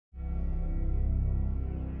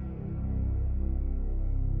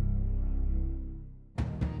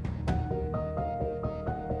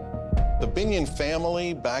Binion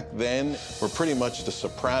family back then were pretty much the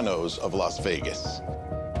Sopranos of Las Vegas.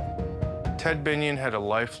 Ted Binion had a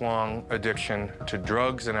lifelong addiction to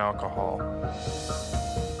drugs and alcohol.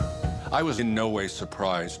 I was in no way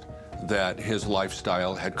surprised that his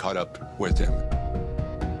lifestyle had caught up with him.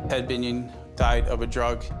 Ted Binion died of a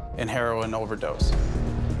drug and heroin overdose.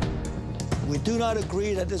 We do not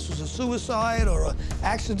agree that this was a suicide or an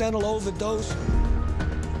accidental overdose.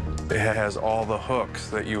 It has all the hooks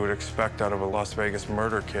that you would expect out of a Las Vegas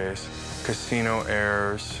murder case. Casino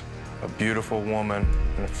heirs, a beautiful woman,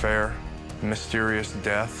 an affair, mysterious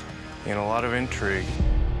death, and a lot of intrigue.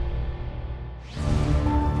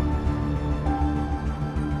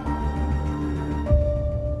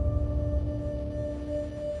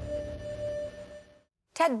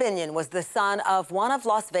 Ted Binion was the son of one of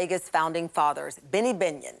Las Vegas' founding fathers, Benny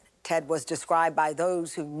Binion. Ted was described by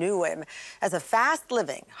those who knew him as a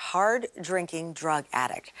fast-living, hard-drinking drug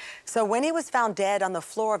addict. So when he was found dead on the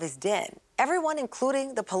floor of his den, everyone,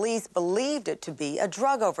 including the police, believed it to be a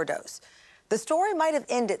drug overdose. The story might have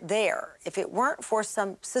ended there if it weren't for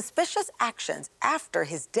some suspicious actions after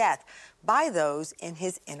his death by those in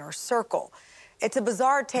his inner circle. It's a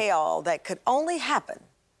bizarre tale that could only happen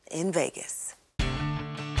in Vegas.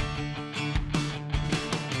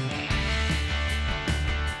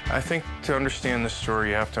 I think to understand this story,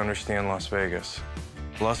 you have to understand Las Vegas.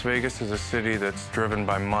 Las Vegas is a city that's driven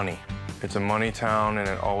by money. It's a money town, and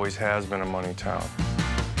it always has been a money town.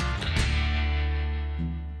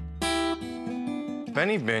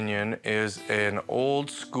 Benny Binion is an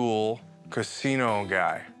old-school casino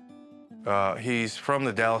guy. He's from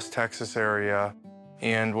the Dallas, Texas area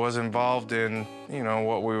and was involved in,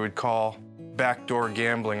 what we would call backdoor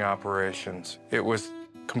gambling operations. It was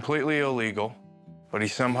completely illegal, but he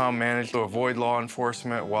somehow managed to avoid law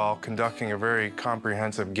enforcement while conducting a very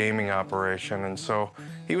comprehensive gaming operation, and so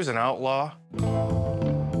he was an outlaw.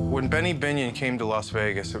 When Benny Binion came to Las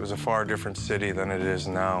Vegas, it was a far different city than it is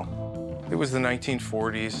now. It was the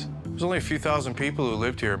 1940s. There was only a few thousand people who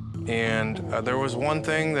lived here, and there was one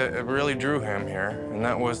thing that really drew him here, and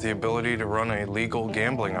that was the ability to run a legal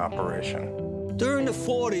gambling operation. During the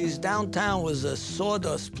 40s, downtown was a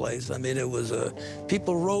sawdust place. I mean, it was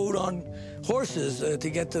people rode on horses to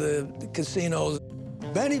get to the casinos.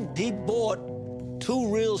 Benny, he bought two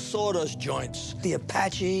real sawdust joints, the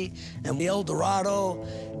Apache and the El Dorado,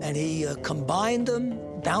 and he combined them.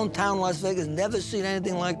 Downtown Las Vegas, never seen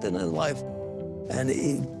anything like that in his life. And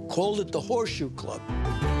he called it the Horseshoe Club.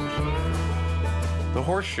 The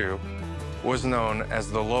Horseshoe was known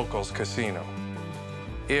as the locals' casino.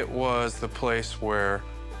 It was the place where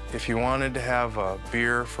if you wanted to have a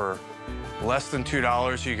beer for less than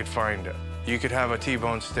 $2, you could find it. You could have a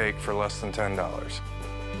T-bone steak for less than $10.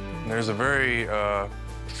 And there's a very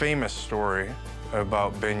famous story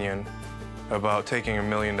about Binion, about taking $1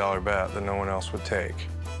 million bet that no one else would take.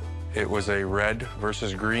 It was a red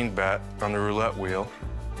versus green bet on the roulette wheel.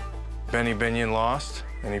 Benny Binion lost,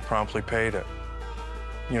 and he promptly paid it.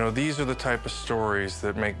 These are the type of stories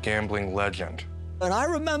that make gambling legend. And I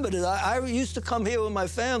remembered it. I used to come here with my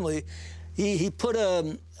family. He put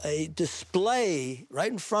a display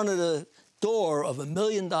right in front of the door of $1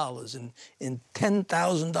 million in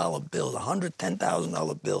 $10,000 bills,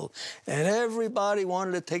 $110,000 bill. And everybody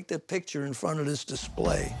wanted to take their picture in front of this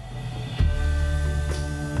display.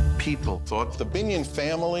 People thought the Binion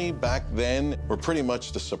family back then were pretty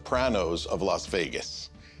much the Sopranos of Las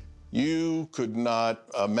Vegas. You could not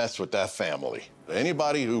mess with that family.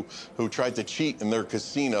 Anybody who tried to cheat in their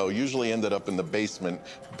casino usually ended up in the basement,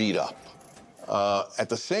 beat up. At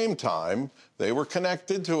the same time, they were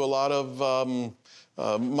connected to a lot of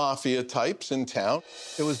mafia types in town.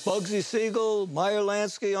 It was Bugsy Siegel, Meyer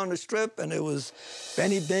Lansky on the Strip, and it was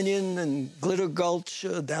Benny Binion and Glitter Gulch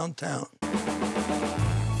downtown.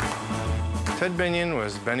 Ted Binion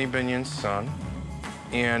was Benny Binion's son,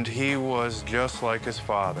 and he was just like his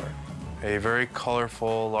father, a very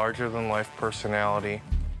colorful, larger-than-life personality.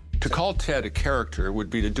 To call Ted a character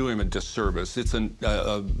would be to do him a disservice. It's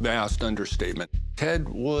a vast understatement. Ted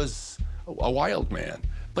was a wild man,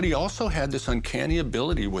 but he also had this uncanny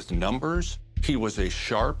ability with numbers. He was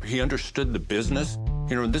he understood the business.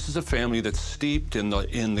 This is a family that's steeped in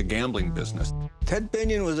the gambling business. Ted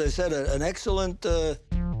Binion was, as I said, an excellent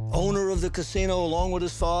owner of the casino along with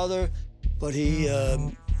his father, but he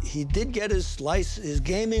did get his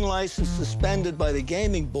gaming license suspended by the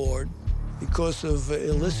gaming board because of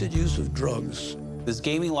illicit use of drugs. His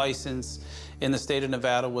gaming license in the state of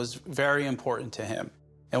Nevada was very important to him.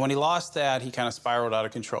 And when he lost that, he kind of spiraled out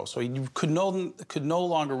of control. So he could no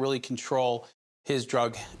longer really control his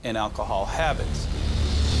drug and alcohol habits.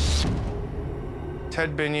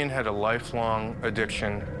 Ted Binion had a lifelong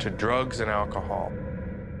addiction to drugs and alcohol.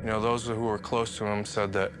 You know, those who were close to him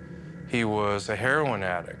said that he was a heroin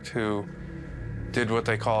addict who did what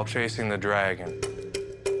they call chasing the dragon.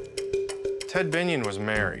 Ted Binion was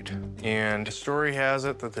married, and the story has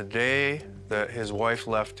it that the day that his wife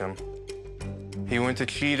left him, he went to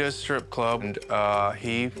Cheetah's strip club and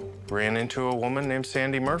he ran into a woman named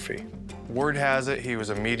Sandy Murphy. Word has it he was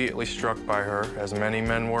immediately struck by her, as many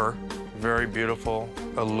men were. Very beautiful,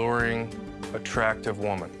 alluring, attractive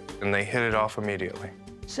woman, and they hit it off immediately.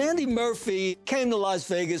 Sandy Murphy came to Las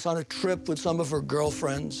Vegas on a trip with some of her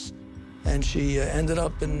girlfriends, and she ended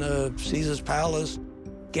up in Caesar's Palace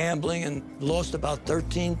gambling and lost about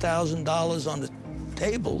 $13,000 on the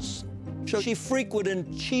tables. So she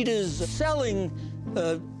frequented Cheetah's selling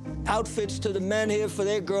outfits to the men here for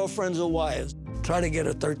their girlfriends or wives. Try to get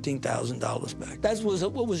her $13,000 back. That was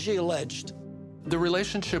what was she alleged. The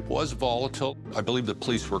relationship was volatile. I believe the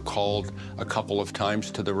police were called a couple of times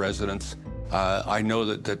to the residence. I know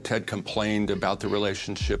that Ted complained about the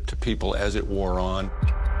relationship to people as it wore on.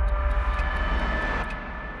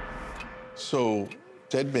 So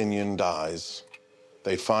Ted Binion dies.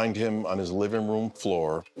 They find him on his living room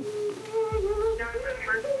floor.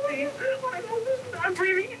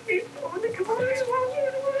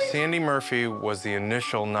 Sandy Murphy was the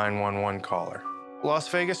initial 911 caller. Las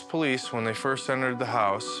Vegas police, when they first entered the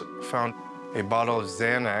house, found a bottle of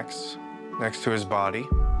Xanax next to his body,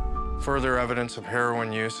 further evidence of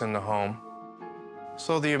heroin use in the home.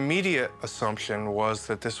 So the immediate assumption was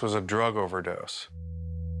that this was a drug overdose.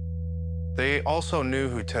 They also knew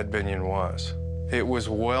who Ted Binion was. It was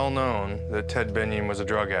well known that Ted Binion was a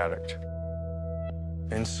drug addict.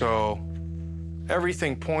 And so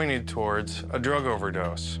everything pointed towards a drug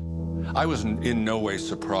overdose. I was in no way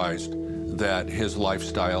surprised that his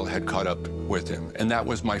lifestyle had caught up with him. And that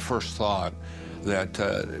was my first thought, that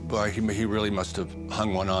boy, he really must have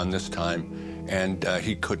hung one on this time, and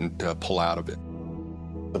he couldn't pull out of it.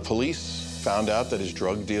 The police found out that his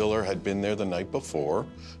drug dealer had been there the night before,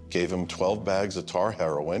 gave him 12 bags of tar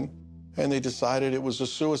heroin, and they decided it was a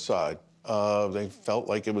suicide. They felt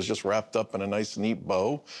like it was just wrapped up in a nice, neat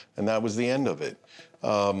bow, and that was the end of it.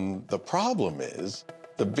 The problem is,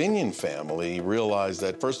 the Binion family realized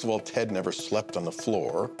that, first of all, Ted never slept on the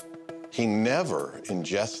floor. He never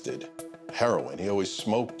ingested heroin. He always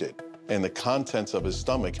smoked it. And the contents of his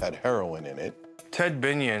stomach had heroin in it. Ted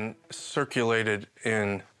Binion circulated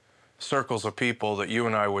in circles of people that you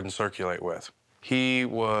and I wouldn't circulate with. He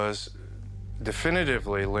was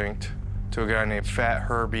definitively linked to a guy named Fat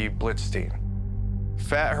Herbie Blitzstein.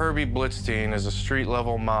 Fat Herbie Blitzstein is a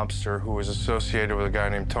street-level mobster who was associated with a guy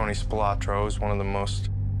named Tony Spilatro, who's one of the most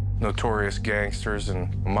notorious gangsters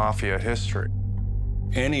in mafia history.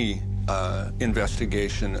 Any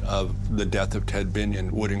investigation of the death of Ted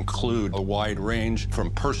Binion would include a wide range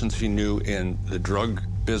from persons he knew in the drug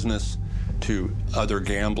business to other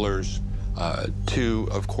gamblers to,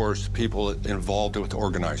 of course, people involved with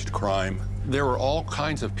organized crime. There were all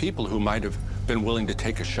kinds of people who might have been willing to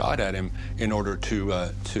take a shot at him in order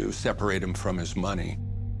to separate him from his money.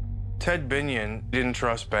 Ted Binion didn't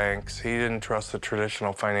trust banks. He didn't trust the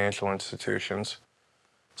traditional financial institutions.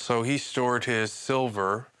 So he stored his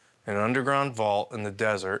silver in an underground vault in the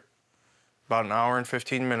desert, about an hour and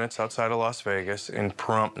 15 minutes outside of Las Vegas in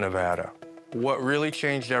Pahrump, Nevada. What really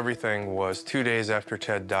changed everything was 2 days after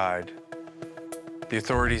Ted died, the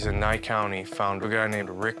authorities in Nye County found a guy named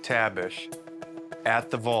Rick Tabish at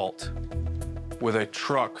the vault with a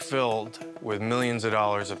truck filled with millions of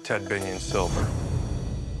dollars of Ted Binion silver.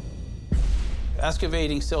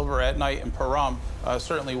 Excavating silver at night in Pahrump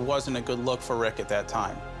certainly wasn't a good look for Rick at that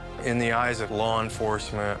time. In the eyes of law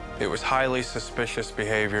enforcement, it was highly suspicious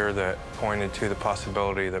behavior that pointed to the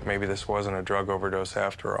possibility that maybe this wasn't a drug overdose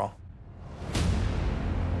after all.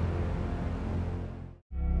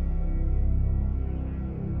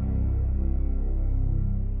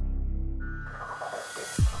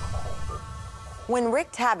 When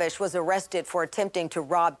Rick Tabish was arrested for attempting to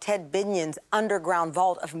rob Ted Binion's underground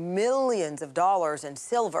vault of millions of dollars in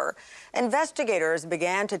silver, investigators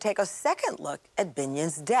began to take a second look at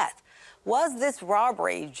Binion's death. Was this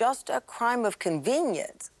robbery just a crime of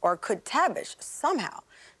convenience, or could Tabish somehow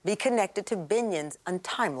be connected to Binion's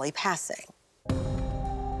untimely passing?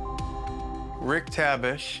 Rick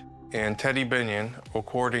Tabish and Teddy Binion,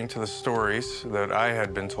 according to the stories that I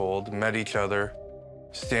had been told, met each other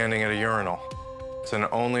standing at a urinal. It's an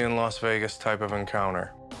only in Las Vegas type of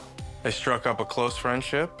encounter. They struck up a close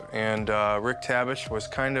friendship, and Rick Tabish was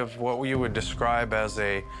kind of what you would describe as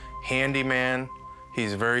a handyman.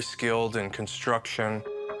 He's very skilled in construction.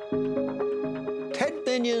 Ted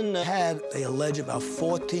Binion had, they allege, about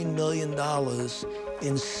 $14 million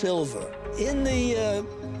in silver. In the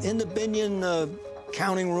Binion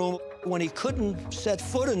counting room, when he couldn't set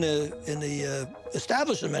foot in the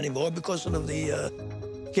establishment anymore because of the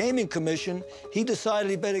gaming commission, he decided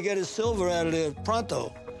he better get his silver out of there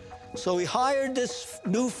pronto. So he hired this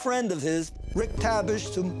new friend of his, Rick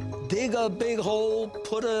Tabish, to dig a big hole,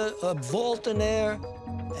 put a vault in there,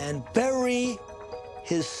 and bury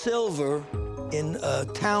his silver in a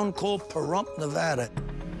town called Pahrump, Nevada.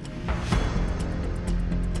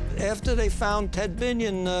 After they found Ted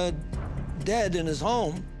Binion dead in his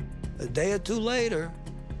home, a day or two later,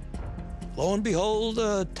 lo and behold,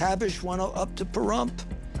 Tabish went up to Pahrump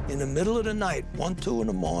in the middle of the night, 1, 2 in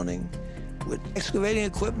the morning, with excavating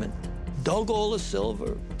equipment, dug all the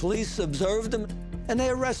silver. Police observed him, and they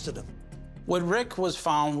arrested him. When Rick was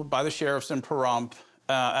found by the sheriffs in Pahrump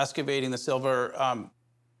excavating the silver,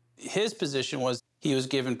 his position was he was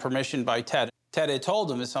given permission by Ted. Ted had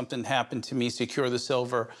told him, if something happened to me, secure the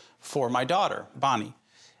silver for my daughter, Bonnie.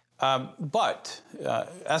 But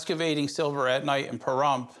excavating silver at night in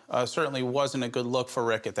Pahrump certainly wasn't a good look for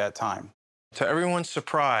Rick at that time. To everyone's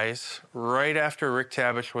surprise, right after Rick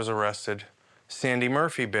Tabish was arrested, Sandy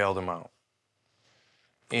Murphy bailed him out.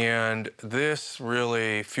 And this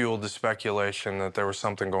really fueled the speculation that there was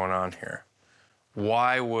something going on here.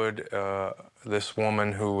 Why would this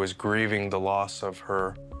woman who was grieving the loss of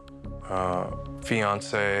her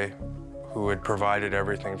fiancé, who had provided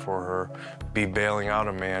everything for her, be bailing out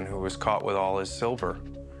a man who was caught with all his silver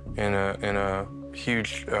in a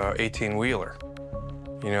huge 18-wheeler?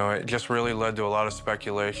 You know, it just really led to a lot of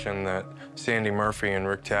speculation that Sandy Murphy and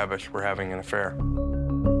Rick Tabish were having an affair.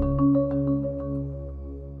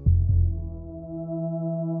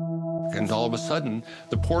 And all of a sudden,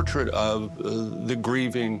 the portrait of the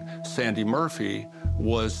grieving Sandy Murphy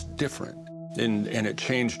was different. And it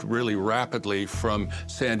changed really rapidly from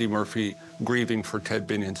Sandy Murphy grieving for Ted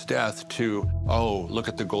Binion's death to, oh, look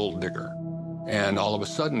at the gold digger. And all of a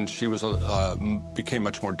sudden, she was became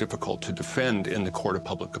much more difficult to defend in the court of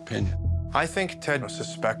public opinion. I think Ted was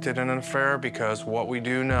suspected in an affair because what we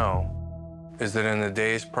do know is that in the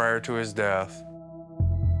days prior to his death,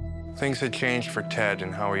 things had changed for Ted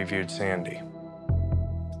in how he viewed Sandy.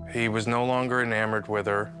 He was no longer enamored with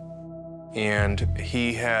her, and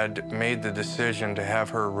he had made the decision to have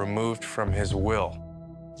her removed from his will.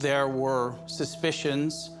 There were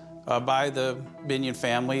suspicions by the Binion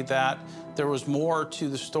family that there was more to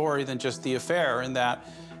the story than just the affair, and that,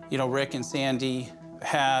 you know, Rick and Sandy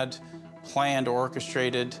had planned or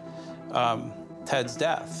orchestrated Ted's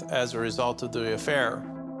death as a result of the affair.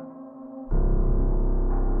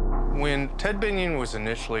 When Ted Binion was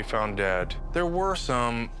initially found dead, there were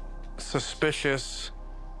some suspicious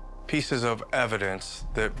pieces of evidence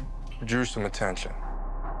that drew some attention.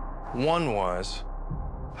 One was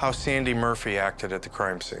how Sandy Murphy acted at the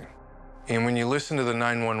crime scene. And when you listen to the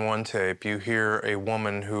 911 tape, you hear a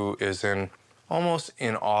woman who is in almost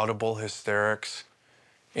inaudible hysterics,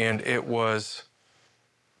 and it was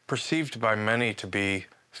perceived by many to be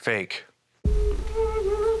fake.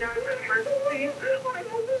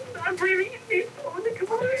 I'm breathing.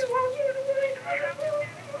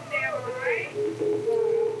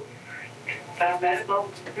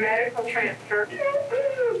 Medical transfer.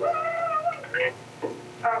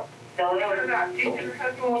 Oh, your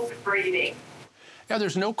husband was breathing. Yeah,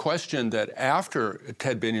 there's no question that after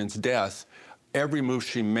Ted Binion's death, every move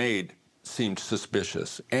she made seemed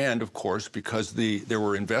suspicious. And, of course, because there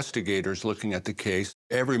were investigators looking at the case,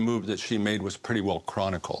 every move that she made was pretty well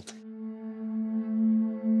chronicled.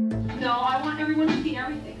 No, I want everyone to see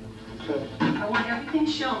everything. I want everything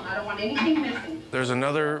shown. I don't want anything missing. There's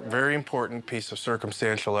another very important piece of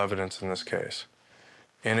circumstantial evidence in this case,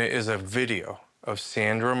 and it is a video of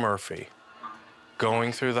Sandra Murphy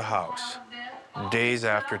going through the house days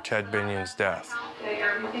after Ted Binion's death. Okay,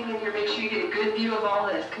 everything in here, make sure you get a good view of all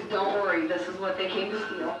this, because don't worry, this is what they came to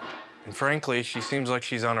steal. And frankly, she seems like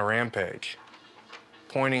she's on a rampage,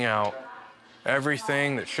 pointing out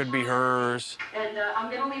everything that should be hers. And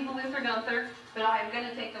I'm going to leave the Luther Gunther, but I'm going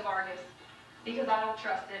to take the Vargas, because I don't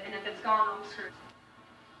trust it, and if it's gone, I'm screwed.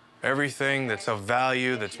 Everything that's of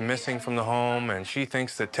value that's missing from the home, and she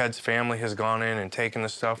thinks that Ted's family has gone in and taken the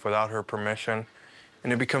stuff without her permission.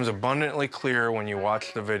 And it becomes abundantly clear when you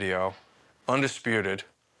watch the video, undisputed,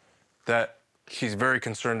 that she's very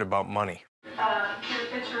concerned about money. Here's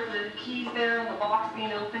a picture of the keys there and the box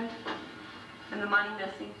being opened and the money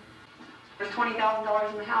missing. There's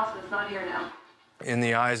 $20,000 in the house, and it's not here now. In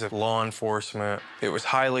the eyes of law enforcement, it was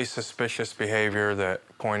highly suspicious behavior that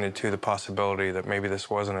pointed to the possibility that maybe this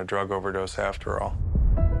wasn't a drug overdose after all.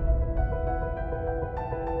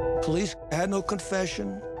 police had no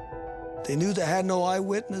confession. They knew they had no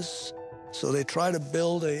eyewitness, so they tried to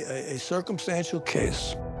build a circumstantial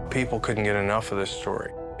case. People couldn't get enough of this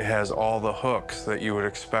story. It has all the hooks that you would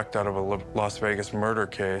expect out of a Las Vegas murder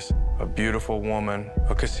case. A beautiful woman,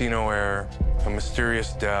 a casino heir, a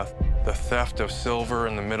mysterious death, the theft of silver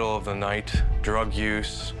in the middle of the night, drug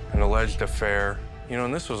use, an alleged affair. You know,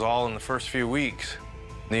 and this was all in the first few weeks.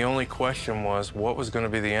 The only question was, what was going to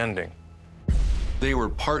be the ending? They were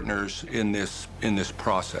partners in this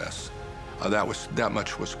process. That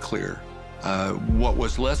much was clear. What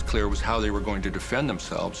was less clear was how they were going to defend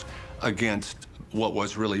themselves against what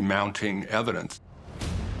was really mounting evidence.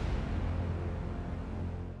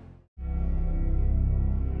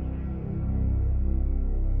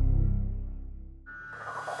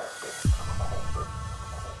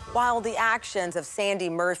 While the actions of Sandy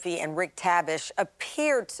Murphy and Rick Tabish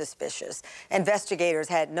appeared suspicious, investigators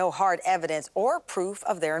had no hard evidence or proof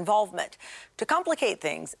of their involvement. To complicate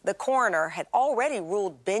things, the coroner had already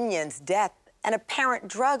ruled Binion's death an apparent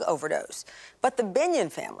drug overdose. But the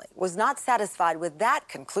Binion family was not satisfied with that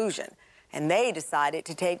conclusion, and they decided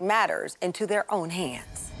to take matters into their own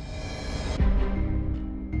hands.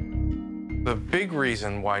 The big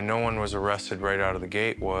reason why no one was arrested right out of the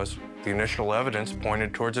gate was the initial evidence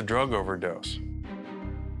pointed towards a drug overdose.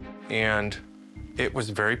 And it was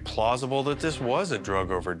very plausible that this was a drug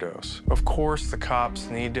overdose. Of course, the cops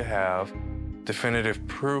need to have definitive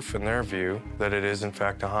proof in their view that it is in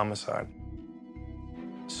fact a homicide.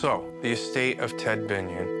 So, the estate of Ted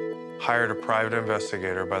Binion hired a private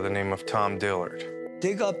investigator by the name of Tom Dillard.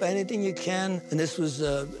 Dig up anything you can, and this was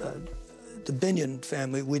the Binion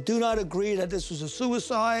family. We do not agree that this was a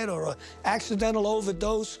suicide or an accidental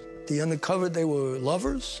overdose. They uncovered they were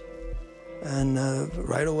lovers, and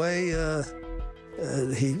right away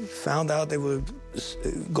he found out they were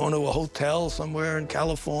going to a hotel somewhere in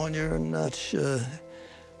California, and which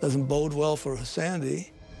doesn't bode well for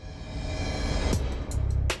Sandy.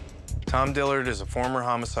 Tom Dillard is a former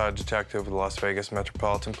homicide detective with the Las Vegas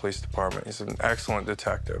Metropolitan Police Department. He's an excellent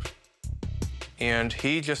detective. And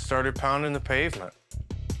he just started pounding the pavement,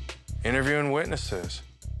 interviewing witnesses,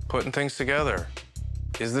 putting things together.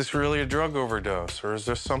 Is this really a drug overdose, or is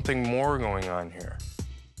there something more going on here?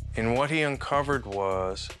 And what he uncovered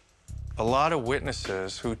was a lot of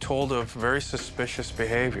witnesses who told of very suspicious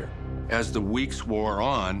behavior. As the weeks wore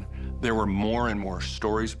on, there were more and more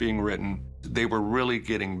stories being written. They were really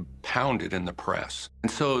getting pounded in the press.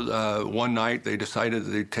 And so one night they decided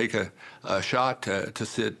they'd take a shot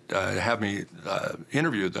to have me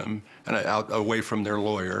interview them and away from their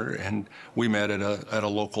lawyer. And we met at a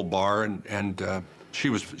local bar, and she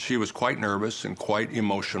was quite nervous and quite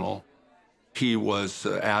emotional. He was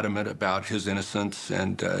adamant about his innocence,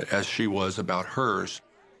 and as she was about hers.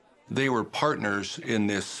 They were partners in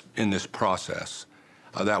this process.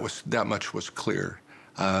 That much was clear.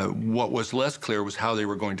 What was less clear was how they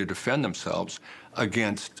were going to defend themselves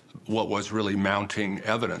against what was really mounting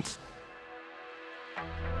evidence.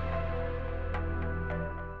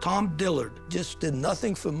 Tom Dillard just did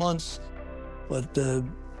nothing for months but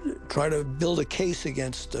try to build a case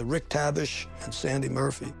against Rick Tabish and Sandy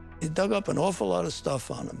Murphy. He dug up an awful lot of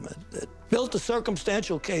stuff on them. It built a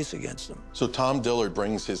circumstantial case against them. So Tom Dillard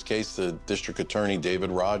brings his case to District Attorney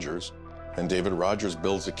David Rogers, and David Rogers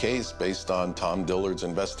builds a case based on Tom Dillard's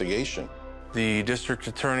investigation. The district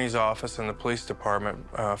attorney's office and the police department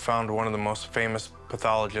found one of the most famous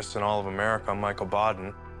pathologists in all of America, Michael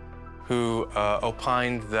Baden, who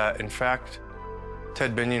opined that, in fact,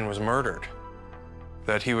 Ted Binion was murdered,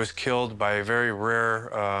 that he was killed by a very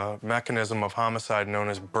rare mechanism of homicide known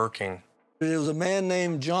as burking. There was a man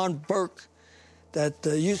named John Burke that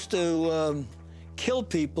used to kill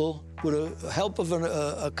people with the help of an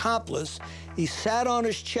accomplice. He sat on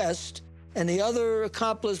his chest, and the other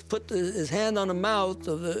accomplice put his hand on the mouth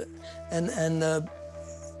of the, and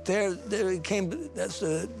there it came.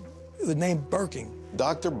 It was named burking.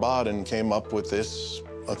 Dr. Baden came up with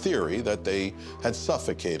a theory that they had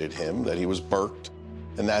suffocated him, that he was burked,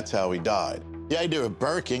 and that's how he died. The idea of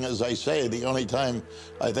burking, as I say, the only time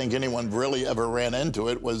I think anyone really ever ran into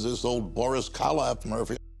it was this old Boris Karloff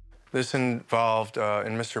Murphy. This involved,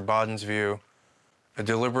 in Mr. Baden's view, a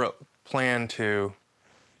deliberate plan to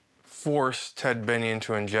force Ted Binion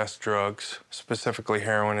to ingest drugs, specifically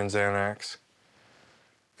heroin and Xanax,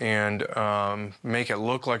 and make it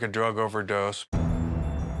look like a drug overdose.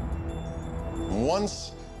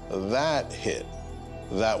 Once that hit,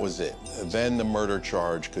 that was it. Then the murder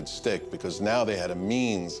charge could stick, because now they had a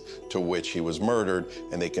means to which he was murdered,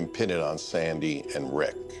 and they can pin it on Sandy and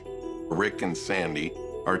Rick. Rick and Sandy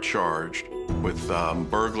are charged with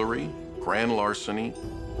burglary, grand larceny,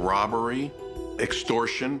 robbery,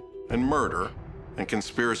 extortion, and murder, and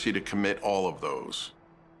conspiracy to commit all of those.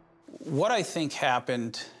 What I think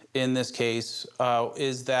happened in this case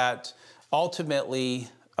is that ultimately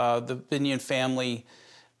the Binion family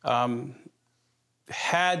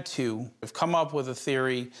had to have come up with a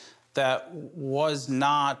theory that was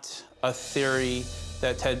not a theory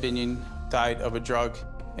that Ted Binion died of a drug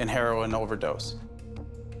and heroin overdose,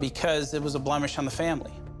 because it was a blemish on the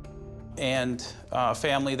family. And a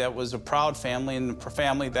family that was a proud family, and a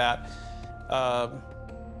family that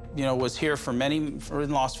was here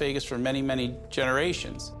in Las Vegas for many, many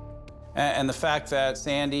generations. And the fact that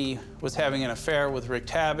Sandy was having an affair with Rick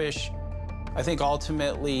Tabish, I think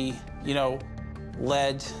ultimately,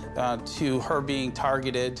 led to her being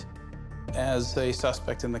targeted as a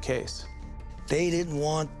suspect in the case. They didn't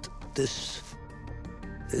want this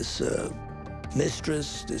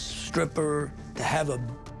mistress, this stripper, to have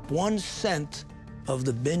 1 cent of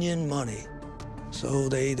the Binion money. So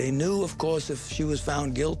they knew, of course, if she was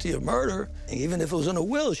found guilty of murder, even if it was in a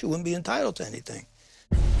will, she wouldn't be entitled to anything.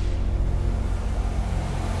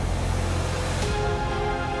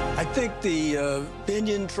 I think the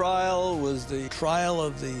Binion trial was the trial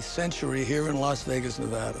of the century here in Las Vegas,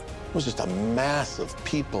 Nevada. It was just a mass of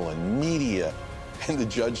people and media. And the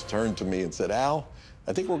judge turned to me and said, "Al,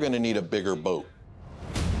 I think we're going to need a bigger boat."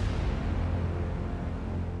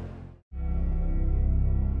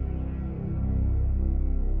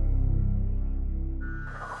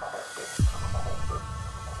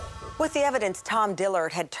 With the evidence Tom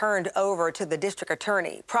Dillard had turned over to the district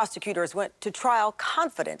attorney, prosecutors went to trial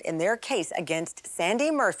confident in their case against Sandy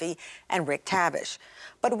Murphy and Rick Tabish.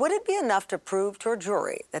 But would it be enough to prove to a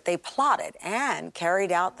jury that they plotted and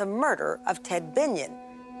carried out the murder of Ted Binion,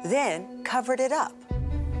 then covered it up?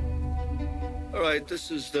 All right, this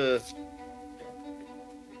is the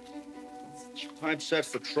time set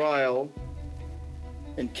for trial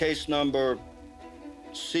in case number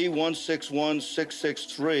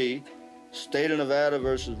C-161663, State of Nevada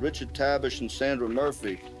versus Richard Tabish and Sandra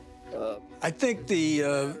Murphy. I think the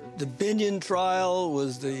Binion trial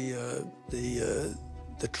was the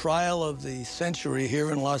trial of the century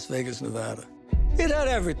here in Las Vegas, Nevada. It had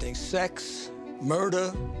everything: sex,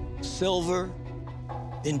 murder, silver,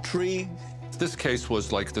 intrigue. This case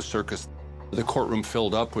was like the circus. The courtroom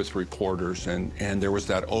filled up with reporters, and there was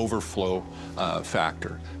that overflow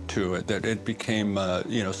factor to it, that it became,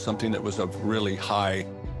 something that was of really high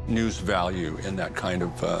news value in that kind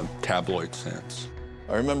of tabloid sense.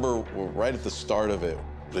 I remember right at the start of it,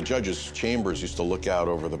 the judge's chambers used to look out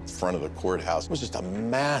over the front of the courthouse. It was just a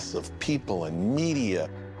mass of people and media.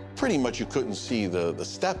 Pretty much you couldn't see the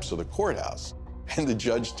steps of the courthouse. And the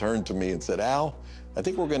judge turned to me and said, "Al, I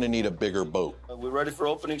think we're going to need a bigger boat." Are we ready for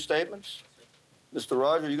opening statements? Mr.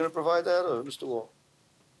 Roger, are you going to provide that, or Mr. Wall?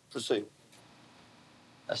 Proceed.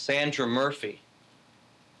 Sandra Murphy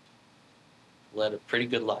led a pretty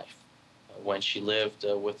good life when she lived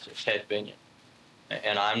with Ted Binion.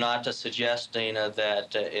 And I'm not suggesting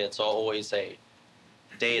that it's always a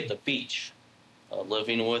day at the beach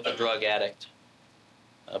living with a drug addict,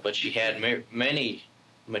 but she had many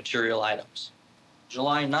material items.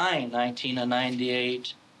 July 9,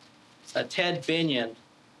 1998, Ted Binion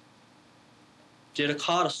did a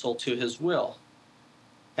codicil to his will.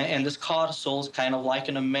 And this codicil is kind of like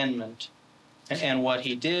an amendment. And what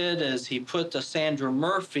he did is he put Sandra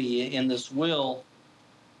Murphy in this will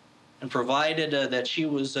and provided that she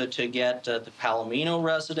was to get the Palomino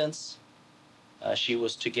residence. She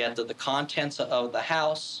was to get the contents of the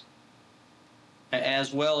house,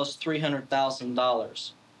 as well as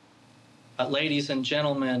 $300,000. Ladies and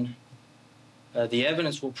gentlemen, the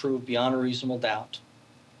evidence will prove beyond a reasonable doubt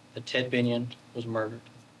that Ted Binion was murdered.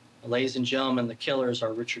 Ladies and gentlemen, the killers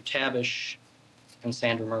are Richard Tabish and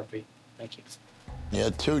Sandra Murphy. Thank you. You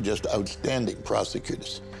had 2 just outstanding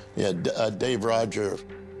prosecutors. You had Dave Roger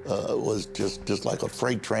was just like a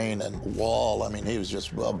freight train, and Wall, I mean, he was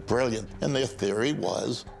just brilliant. And their theory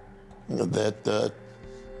was that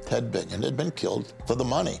Ted Binion had been killed for the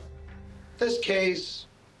money. This case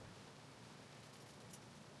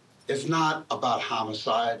is not about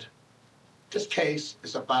homicide. This case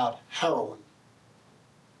is about heroin.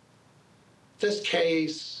 This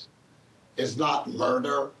case is not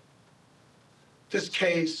murder. This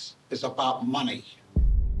case is about money.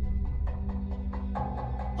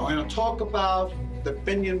 I'm going to talk about the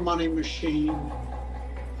Binion money machine,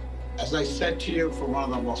 as I said to you, for one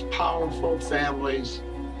of the most powerful families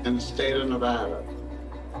in the state of Nevada.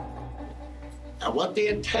 And what the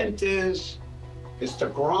intent is to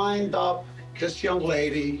grind up this young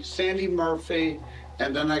lady, Sandy Murphy,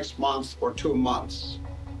 in the next month or 2 months.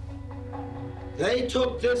 They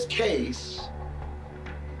took this case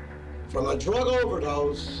from a drug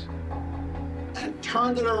overdose and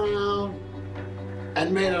turned it around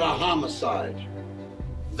and made it a homicide.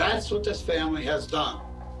 That's what this family has done.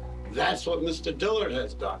 That's what Mr. Dillard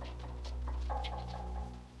has done.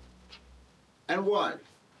 And why?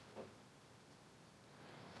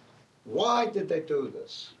 Why did they do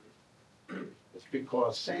this? It's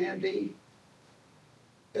because Sandy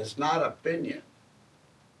is not a Binion.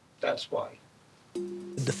 That's why.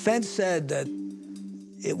 The defense said that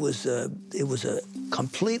it was a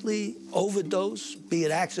completely overdose, be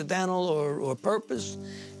it accidental or purpose,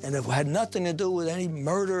 and it had nothing to do with any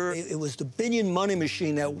murder. It was the Binion money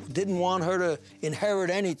machine that didn't want her to inherit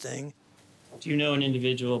anything. Do you know an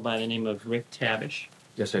individual by the name of Rick Tavish?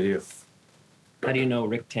 Yes, I do. How do you know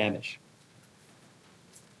Rick Tavish?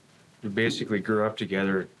 We basically grew up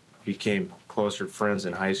together, became closer friends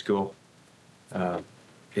in high school.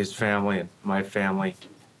 His family and my family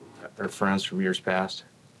are friends from years past.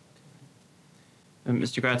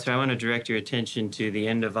 Mr. Grotzer, I want to direct your attention to the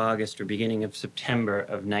end of August or beginning of September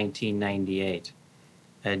of 1998.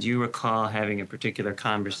 Do you recall having a particular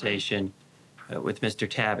conversation with Mr.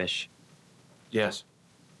 Tavish? Yes.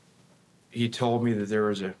 He told me that there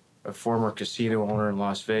was a former casino owner in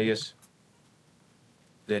Las Vegas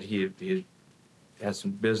that he had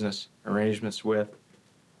some business arrangements with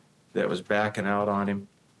that was backing out on him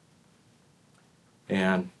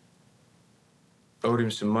and owed him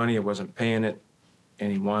some money. He wasn't paying it, and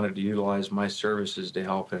he wanted to utilize my services to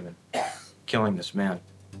help him in killing this man.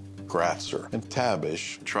 Grotzer and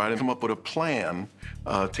Tavish tried to come up with a plan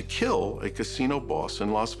to kill a casino boss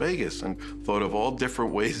in Las Vegas and thought of all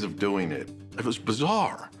different ways of doing it. It was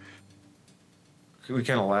bizarre. We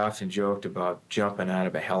kind of laughed and joked about jumping out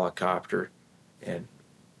of a helicopter and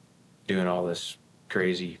doing all this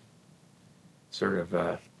crazy sort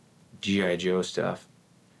of G.I. Joe stuff.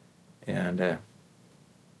 And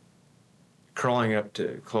crawling up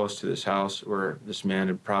to close to this house where this man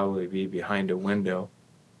would probably be behind a window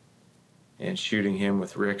and shooting him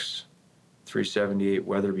with Rick's .378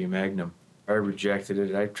 Weatherby Magnum. I rejected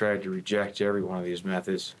it. I tried to reject every one of these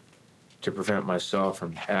methods to prevent myself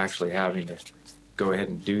from actually having to go ahead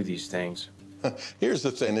and do these things. Here's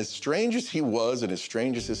the thing, as strange as he was and as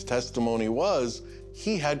strange as his testimony was,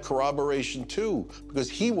 he had corroboration too, because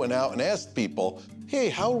he went out and asked people, hey,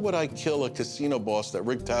 how would I kill a casino boss that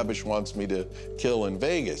Rick Tavish wants me to kill in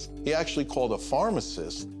Vegas? He actually called a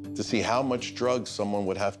pharmacist to see how much drugs someone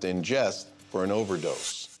would have to ingest for an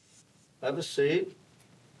overdose. Have a seat.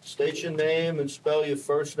 State your name and spell your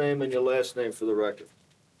first name and your last name for the record.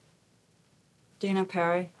 Dana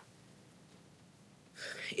Perry.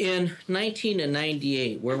 In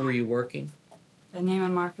 1998, where were you working? At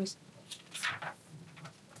Neiman Marcus.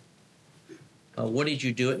 What did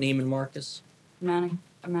you do at Neiman Marcus? A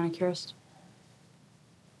manicurist.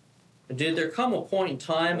 Did there come a point in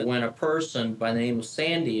time when a person by the name of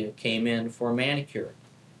Sandy came in for a manicure?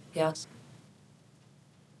 Yes.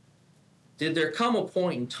 Did there come a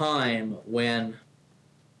point in time when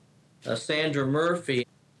Sandra Murphy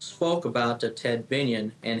spoke about Ted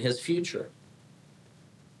Binion and his future?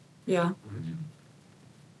 Yeah.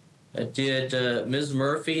 Did Ms.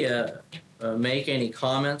 Murphy make any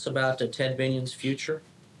comments about Ted Binion's future?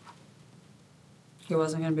 He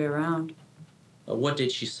wasn't going to be around. What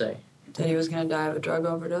did she say? That he was going to die of a drug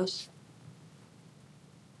overdose.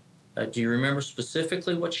 Do you remember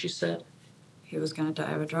specifically what she said? He was going to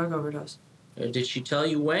die of a drug overdose. Did she tell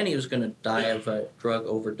you when he was going to die of a drug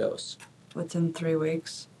overdose? Within 3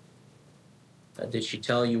 weeks. Did she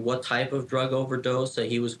tell you what type of drug overdose that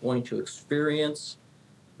he was going to experience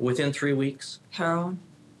within 3 weeks? Heroin.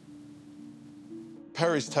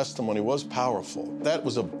 Perry's testimony was powerful. That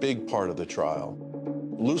was a big part of the trial.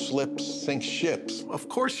 Loose lips sink ships. Of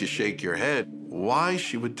course you shake your head. Why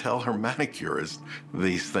she would tell her manicurist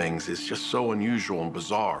these things is just so unusual and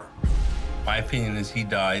bizarre. My opinion is he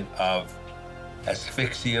died of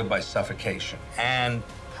asphyxia by suffocation and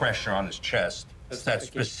pressure on his chest. That's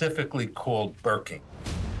specifically called burking.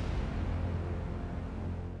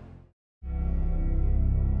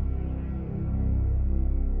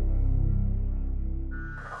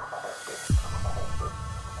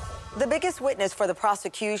 The biggest witness for the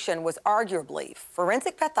prosecution was arguably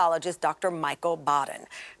forensic pathologist Dr. Michael Baden.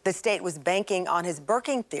 The state was banking on his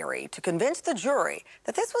burking theory to convince the jury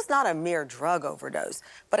that this was not a mere drug overdose,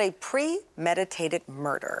 but a premeditated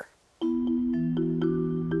murder.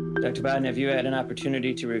 Dr. Baden, have you had an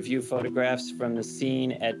opportunity to review photographs from the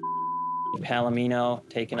scene at Palomino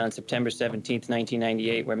taken on September 17th,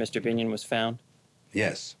 1998, where Mr. Binion was found?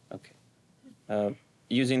 Yes. Okay.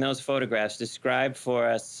 Using those photographs, describe for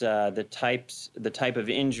us the type of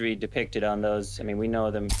injury depicted on those. I mean, we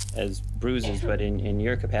know them as bruises, but in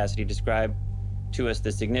your capacity, describe to us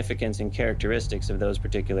the significance and characteristics of those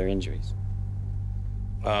particular injuries.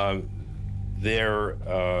 There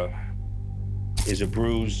is a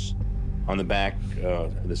bruise on the back,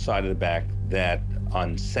 the side of the back, that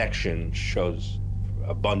on section shows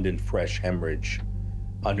abundant fresh hemorrhage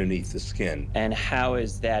underneath the skin. And how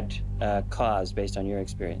is that caused based on your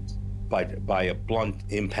experience? By a blunt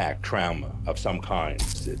impact trauma of some kind.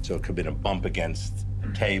 So it could have been a bump against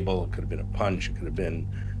a table, it could have been a punch, it could have been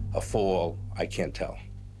a fall, I can't tell.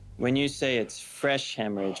 When you say it's fresh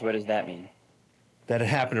hemorrhage, what does that mean? That it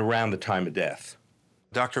happened around the time of death.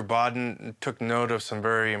 Dr. Bodden took note of some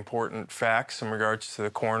very important facts in regards to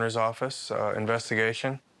the coroner's office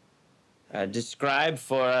investigation. Describe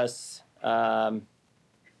for us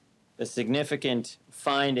the significant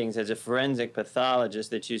findings as a forensic pathologist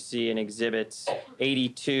that you see in exhibits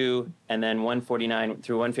 82 and then 149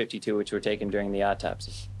 through 152, which were taken during the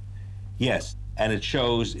autopsy. Yes, and it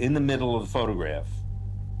shows in the middle of the photograph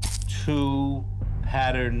 2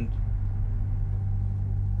 patterned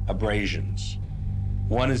abrasions.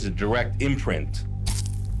 One is a direct imprint,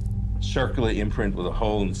 circular imprint with a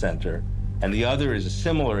hole in the center, and the other is a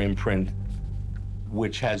similar imprint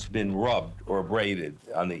which has been rubbed or abraded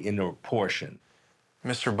on the inner portion.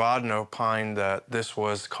 Mr. Bodden opined that this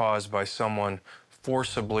was caused by someone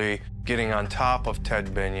forcibly getting on top of Ted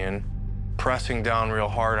Binion, pressing down real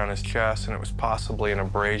hard on his chest, and it was possibly an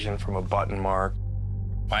abrasion from a button mark.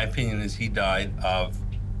 My opinion is he died of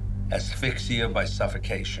asphyxia by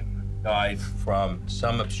suffocation. Died from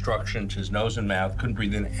some obstruction to his nose and mouth, couldn't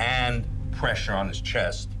breathe in, and pressure on his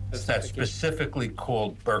chest. That's specifically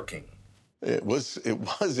called burking. It was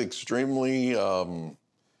extremely,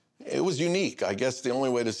 it was unique, I guess the only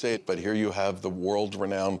way to say it. But here you have the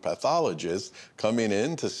world-renowned pathologist coming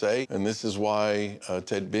in to say, and this is why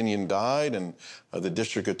Ted Binion died, and the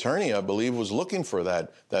district attorney, I believe, was looking for that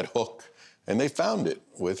hook, and they found it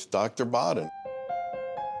with Dr. Bodden.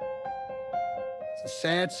 It's a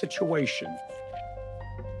sad situation.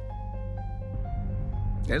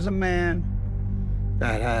 There's a man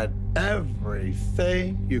that had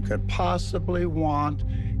everything you could possibly want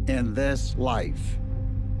in this life.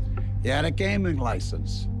 He had a gaming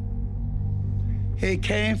license. He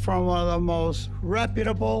came from one of the most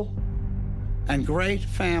reputable and great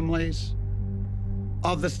families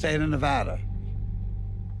of the state of Nevada.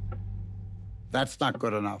 That's not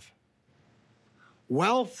good enough.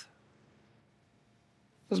 Wealth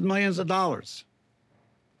was millions of dollars.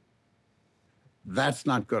 That's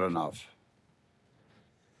not good enough.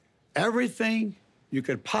 Everything you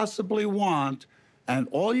could possibly want, and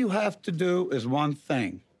all you have to do is one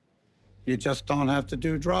thing. You just don't have to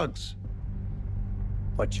do drugs.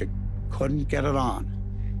 But you couldn't get it on.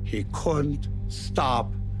 He couldn't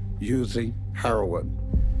stop using heroin.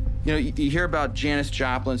 You know, you hear about Janis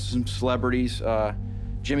Joplin, some celebrities,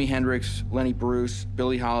 Jimi Hendrix, Lenny Bruce,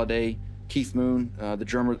 Billie Holiday, Keith Moon, the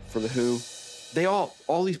drummer for The Who.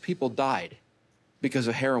 All these people died because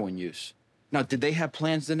of heroin use. Now, did they have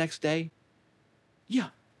plans the next day? Yeah,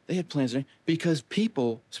 they had plans because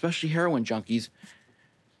people, especially heroin junkies,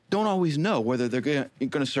 don't always know whether they're going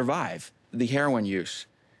to survive the heroin use.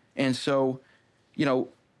 And so, you know,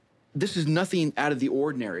 this is nothing out of the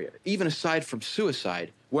ordinary, even aside from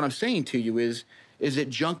suicide. What I'm saying to you is that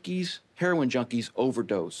junkies, heroin junkies,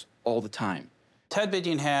 overdose all the time. Ted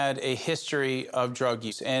Binion had a history of drug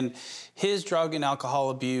use, and his drug and alcohol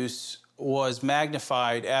abuse was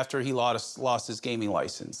magnified after he lost his gaming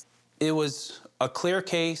license. It was a clear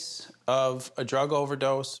case of a drug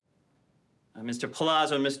overdose. Mr.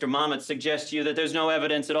 Palazzo and Mr. Mamet suggest to you that there's no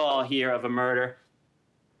evidence at all here of a murder.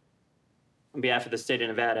 On behalf of the state of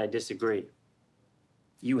Nevada, I disagree.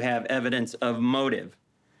 You have evidence of motive,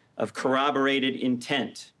 of corroborated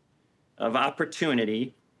intent, of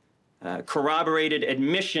opportunity, corroborated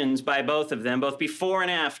admissions by both of them, both before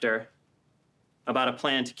and after, about a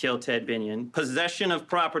plan to kill Ted Binion, possession of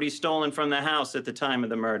property stolen from the house at the time of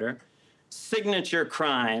the murder, signature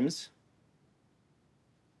crimes,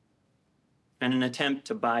 and an attempt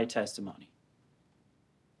to buy testimony.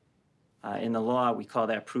 In the law, we call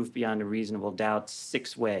that proof beyond a reasonable doubt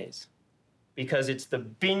 6 ways. Because it's the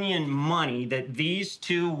Binion money that these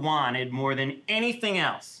two wanted more than anything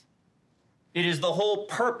else. It is the whole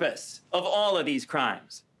purpose of all of these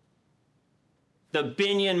crimes. The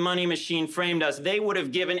Binion money machine framed us. They would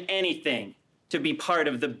have given anything to be part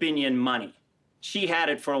of the Binion money. She had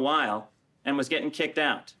it for a while and was getting kicked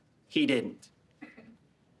out. He didn't.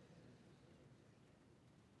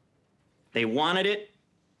 They wanted it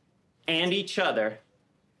and each other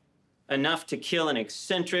enough to kill an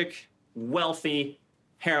eccentric, wealthy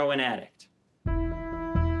heroin addict.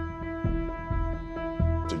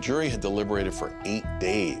 The jury had deliberated for 8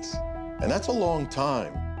 days, and that's a long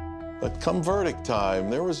time. But come verdict time,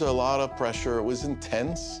 there was a lot of pressure. It was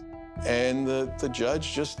intense, and the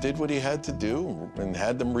judge just did what he had to do and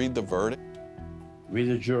had them read the verdict. We,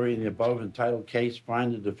 the jury, in the above entitled case,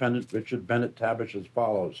 find the defendant, Richard Bennett Tabish, as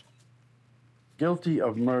follows. Guilty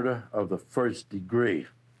of murder of the first degree.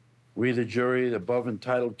 We, the jury, the above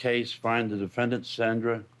entitled case, find the defendant,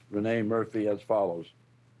 Sandra Renee Murphy, as follows.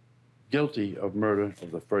 Guilty of murder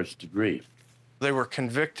of the first degree. They were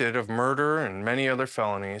convicted of murder and many other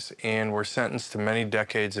felonies and were sentenced to many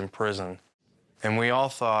decades in prison. And we all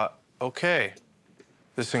thought, okay,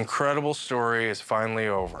 this incredible story is finally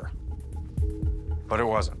over. But it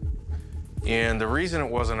wasn't. And the reason it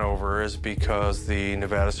wasn't over is because the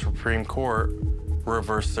Nevada Supreme Court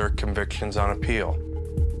reversed their convictions on appeal.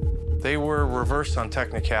 They were reversed on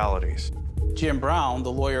technicalities. Jim Brown,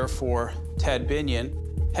 the lawyer for Ted Binion,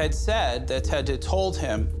 had said that Ted had told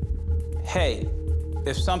him, hey,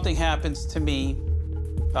 if something happens to me,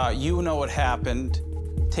 you know what happened,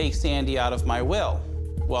 take Sandy out of my will.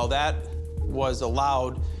 Well, that was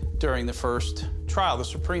allowed during the first trial. The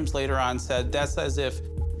Supremes later on said that's as if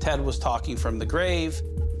Ted was talking from the grave,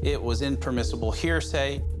 it was impermissible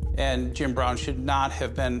hearsay, and Jim Brown should not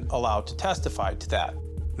have been allowed to testify to that.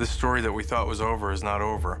 The story that we thought was over is not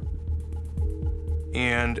over.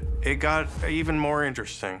 And it got even more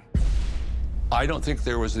interesting. I don't think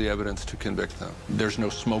there was the evidence to convict them. There's no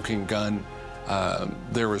smoking gun.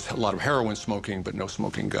 There was a lot of heroin smoking, but no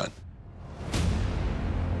smoking gun.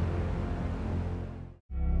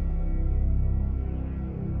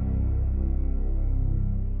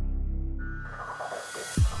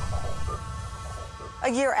 A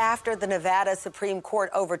year after the Nevada Supreme Court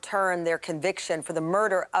overturned their conviction for the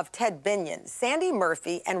murder of Ted Binion, Sandy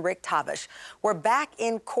Murphy and Rick Tabish were back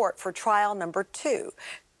in court for trial number 2.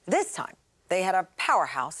 This time, they had a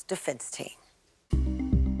powerhouse defense team.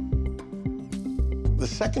 The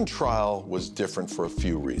second trial was different for a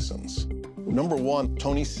few reasons. Number one,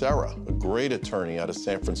 Tony Serra, a great attorney out of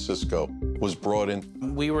San Francisco, was brought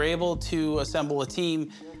in. We were able to assemble a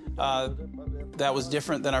team that was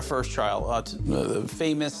different than our first trial. The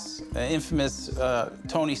famous, infamous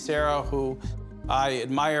Tony Serra, who I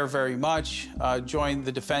admire very much, joined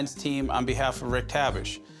the defense team on behalf of Rick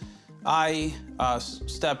Tabish. I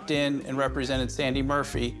stepped in and represented Sandy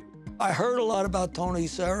Murphy. I heard a lot about Tony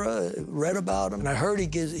Serra, read about him, and I heard he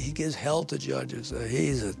gives hell to judges.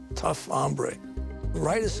 He's a tough hombre.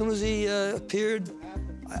 Right as soon as he appeared,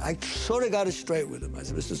 I sort of got it straight with him. I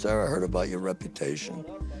said, Mr. Serra, I heard about your reputation.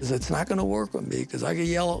 I said, it's not going to work with me because I could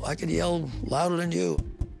yell louder than you.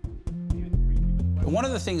 One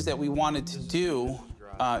of the things that we wanted to do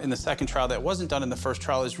in the second trial that wasn't done in the first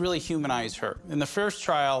trial is really humanize her. In the first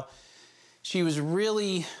trial, she was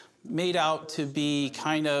really made out to be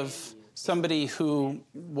kind of somebody who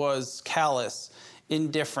was callous,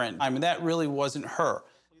 indifferent. I mean, that really wasn't her.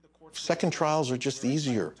 Second trials are just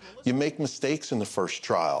easier. You make mistakes in the first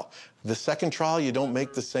trial. The second trial, you don't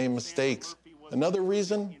make the same mistakes. Another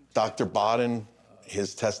reason, Dr. Bodden,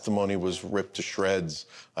 his testimony was ripped to shreds.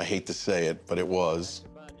 I hate to say it, but it was.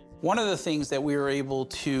 One of the things that we were able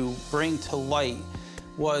to bring to light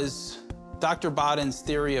was Dr. Bodden's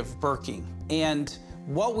theory of burking. And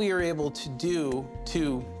what we were able to do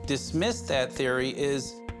to dismiss that theory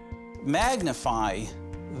is magnify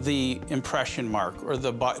the impression mark or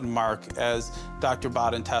the button mark as Dr.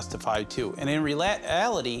 Bodden testified to. And in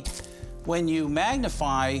reality, when you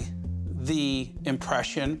magnify the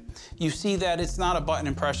impression, you see that it's not a button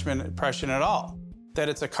impression at all, that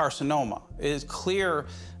it's a carcinoma. It is clear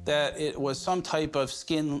that it was some type of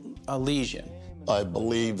skin lesion. I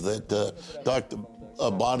believe that Dr.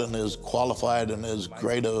 Bodden is qualified and as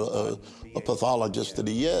great a pathologist that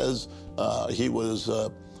he is.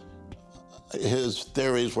 His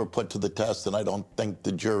theories were put to the test, and I don't think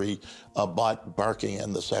the jury bought barking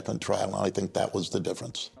in the second trial, and I think that was the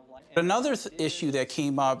difference. Another issue that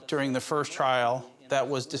came up during the first trial that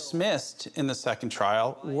was dismissed in the second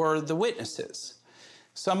trial were the witnesses.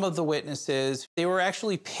 Some of the witnesses, they were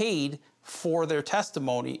actually paid for their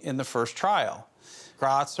testimony in the first trial.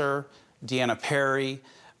 Grotzer, Deanna Perry,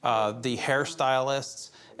 the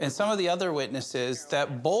hairstylists, and some of the other witnesses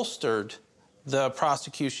that bolstered the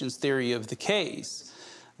prosecution's theory of the case.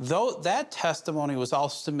 Though that testimony was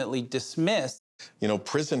ultimately dismissed. You know,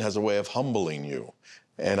 prison has a way of humbling you,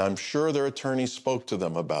 and I'm sure their attorneys spoke to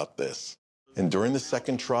them about this. And during the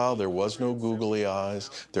second trial, there was no googly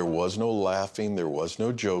eyes, there was no laughing, there was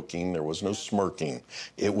no joking, there was no smirking.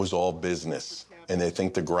 It was all business. and they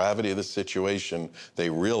think the gravity of the situation they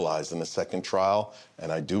realized in the second trial,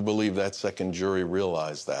 and I do believe that second jury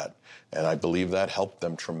realized that, and I believe that helped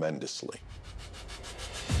them tremendously.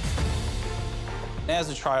 As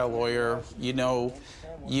a trial lawyer, you know,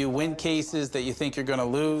 you win cases that you think you're going to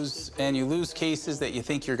lose, and you lose cases that you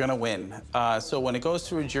think you're going to win. So when it goes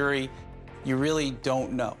through a jury, you really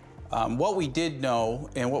don't know. What we did know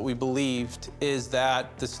and what we believed is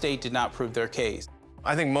that the state did not prove their case.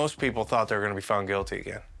 I think most people thought they were going to be found guilty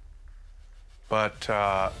again, but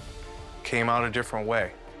came out a different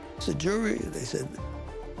way. The jury, they said,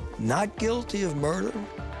 not guilty of murder,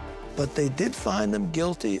 but they did find them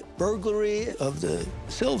guilty of burglary of the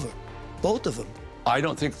silver, both of them. I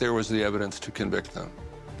don't think there was the evidence to convict them.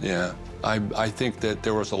 Yeah, I think that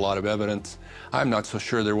there was a lot of evidence. I'm not so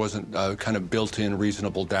sure there wasn't a kind of built-in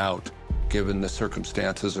reasonable doubt given the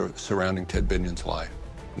circumstances surrounding Ted Binion's life.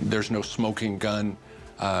 There's no smoking gun.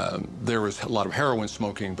 There was a lot of heroin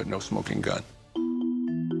smoking, but no smoking gun.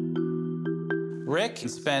 Rick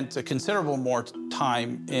spent a considerable more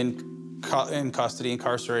time in custody,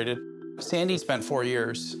 incarcerated. Sandy spent 4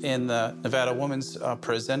 years in the Nevada women's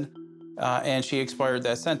prison, and she expired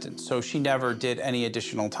that sentence, so she never did any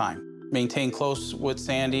additional time. Maintained close with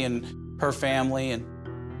Sandy and her family,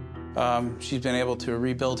 and she's been able to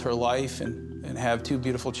rebuild her life and have 2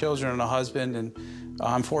 beautiful children and a husband, and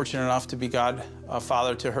I'm fortunate enough to be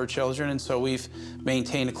godfather to her children, and so we've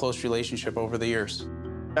maintained a close relationship over the years.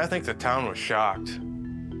 I think the town was shocked.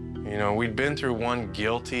 You know, we'd been through one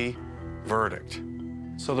guilty verdict.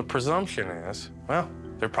 So the presumption is, well,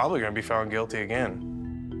 they're probably going to be found guilty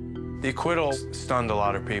again. The acquittal stunned a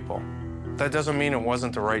lot of people. That doesn't mean it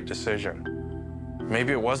wasn't the right decision.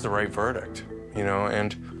 Maybe it was the right verdict, you know,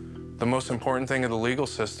 and the most important thing of the legal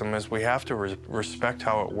system is we have to respect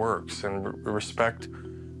how it works and respect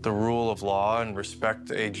the rule of law and respect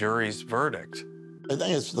a jury's verdict. I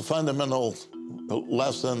think it's the fundamental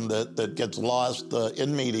lesson that gets lost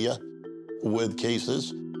in media with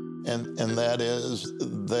cases, and that is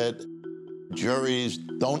that juries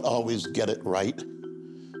don't always get it right.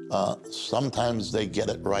 Sometimes they get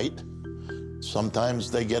it right. Sometimes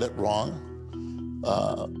they get it wrong.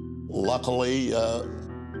 Luckily,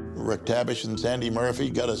 Rick Tabish and Sandy Murphy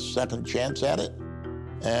got a second chance at it,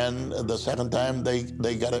 and the second time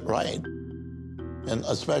they got it right. And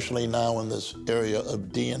especially now in this area of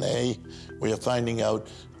DNA, we are finding out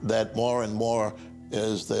that more and more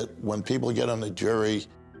is that when people get on a jury,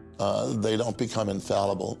 they don't become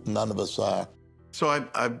infallible. None of us are. So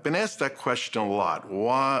I've been asked that question a lot.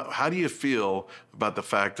 How do you feel about the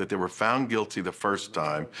fact that they were found guilty the first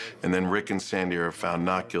time and then Rick and Sandy are found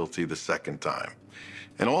not guilty the second time?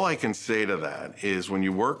 And all I can say to that is when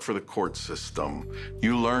you work for the court system,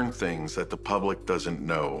 you learn things that the public doesn't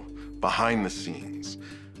know behind the scenes.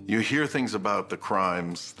 You hear things about the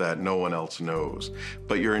crimes that no one else knows,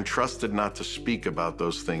 but you're entrusted not to speak about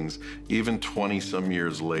those things even 20-some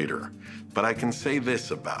years later. But I can say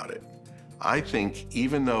this about it. I think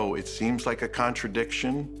even though it seems like a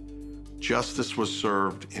contradiction, justice was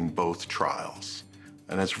served in both trials.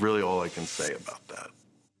 And that's really all I can say about that.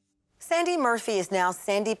 Sandy Murphy is now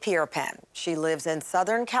Sandy Pierpen. She lives in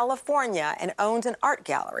Southern California and owns an art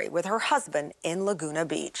gallery with her husband in Laguna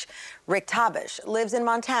Beach. Rick Tabish lives in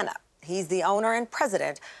Montana. He's the owner and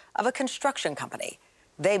president of a construction company.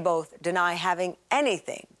 They both deny having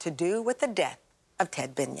anything to do with the death of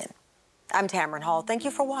Ted Binion. I'm Tamron Hall. Thank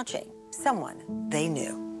you for watching Someone They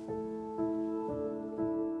Knew.